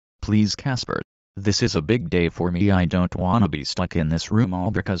Please, Casper. This is a big day for me. I don't wanna be stuck in this room all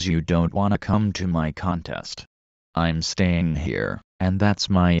because you don't wanna come to my contest. I'm staying here, and that's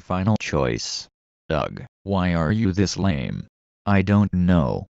my final choice. Ugh, why are you this lame? I don't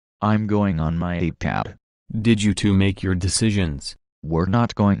know. I'm going on my iPad. Did you two make your decisions? We're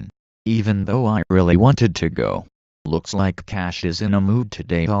not going. Even though I really wanted to go. Looks like Cash is in a mood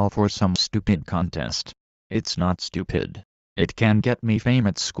today all for some stupid contest. It's not stupid. It can get me fame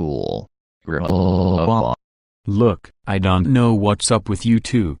at school. GRAAAA. Look, I don't know what's up with you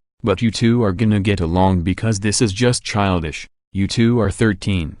two, but you two are gonna get along because this is just childish. You two are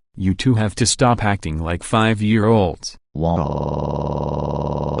 13. You two have to stop acting like 5-year-olds.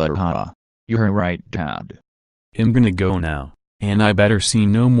 You're right, Dad. I'm gonna go now, and I better see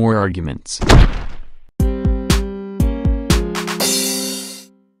no more arguments.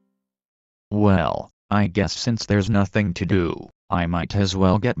 Well, I guess since there's nothing to do, I might as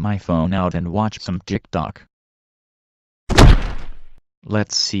well get my phone out and watch some TikTok.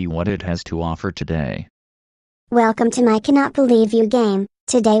 Let's see what it has to offer today. Welcome to my Cannot Believe You game.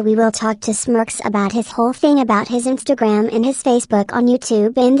 Today we will talk to Smirks about his whole thing about his Instagram and his Facebook on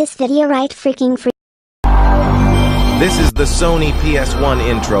YouTube in this video right freaking free. This is the Sony PS1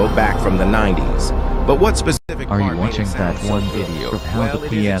 intro back from the 90s. But what specific Are part you made it watching sound that so one good? video of how the Well,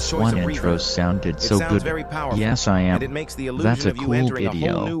 it is its choice PS1 of intro reverb. sounded It so sounds good? very powerful, Yes, I am. and it makes the illusion That's a of you cool entering a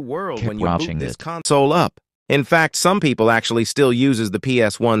video. whole new world Keep when you watching boot this it. console up. In fact, some people actually still uses the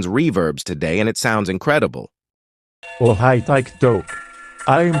PS1's reverbs today, and it sounds incredible. Oh hi TikTok.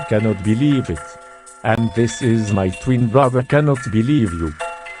 I cannot believe it. And this is my twin brother cannot believe you.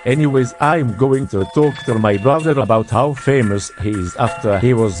 Anyways, I'm going to talk to my brother about how famous he is after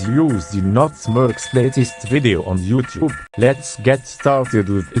he was used in Not Smirk's latest video on YouTube. Let's get started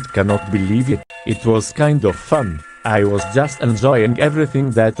with it. Cannot believe it. It was kind of fun. I was just enjoying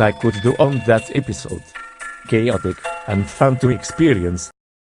everything that I could do on that episode. Chaotic and fun to experience.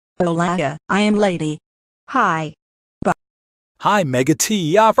 Hola, I am Lady. Hi. Hi, Mega T.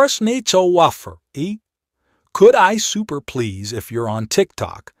 Ja, first need to offer. Could I super please if you're on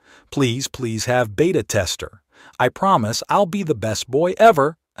TikTok? Please have beta tester. I promise I'll be the best boy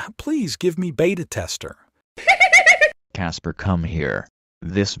ever. Please give me beta tester. Casper, come here.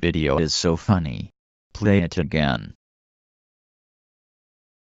 This video is so funny. Play it again.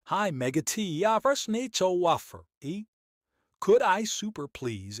 Hi, Mega T. Ja, first need to offer. Could I super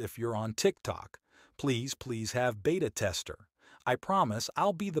please if you're on TikTok? Please have beta tester. I promise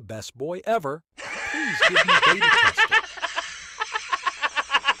I'll be the best boy ever. Please give me beta tester.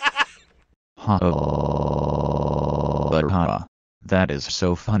 That is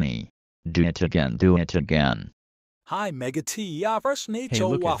so funny. Do it again, do it again. Hi, Mega T. Ja, first need Hey, to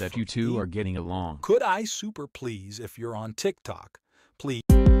look at offer. that, you two are getting along. Could I super please if you're on TikTok? Please.